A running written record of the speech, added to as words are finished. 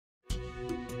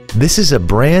This is a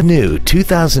brand new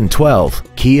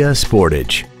 2012 Kia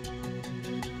Sportage.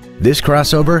 This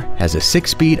crossover has a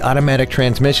 6-speed automatic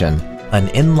transmission, an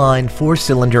inline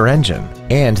 4-cylinder engine,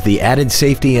 and the added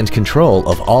safety and control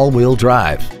of all-wheel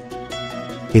drive.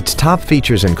 Its top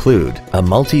features include a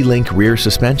multi-link rear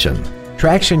suspension,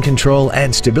 traction control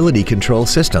and stability control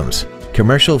systems,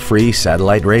 commercial-free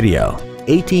satellite radio,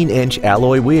 18-inch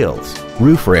alloy wheels,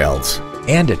 roof rails,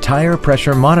 and a tire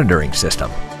pressure monitoring system.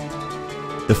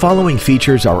 The following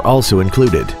features are also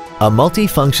included: a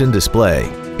multi-function display,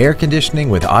 air conditioning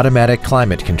with automatic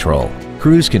climate control,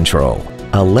 cruise control,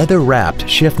 a leather-wrapped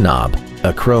shift knob,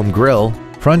 a chrome grille,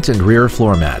 front and rear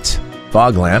floor mats,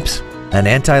 fog lamps, an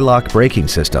anti-lock braking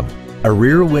system, a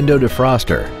rear window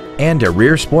defroster, and a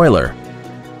rear spoiler.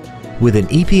 With an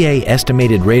EPA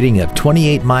estimated rating of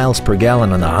 28 miles per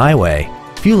gallon on the highway,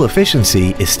 fuel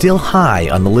efficiency is still high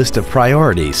on the list of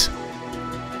priorities.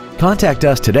 Contact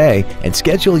us today and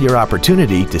schedule your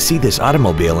opportunity to see this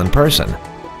automobile in person.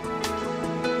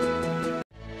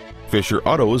 Fisher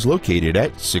Auto is located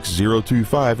at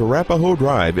 6025 Arapahoe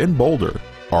Drive in Boulder.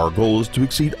 Our goal is to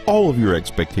exceed all of your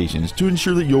expectations to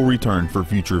ensure that you'll return for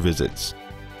future visits.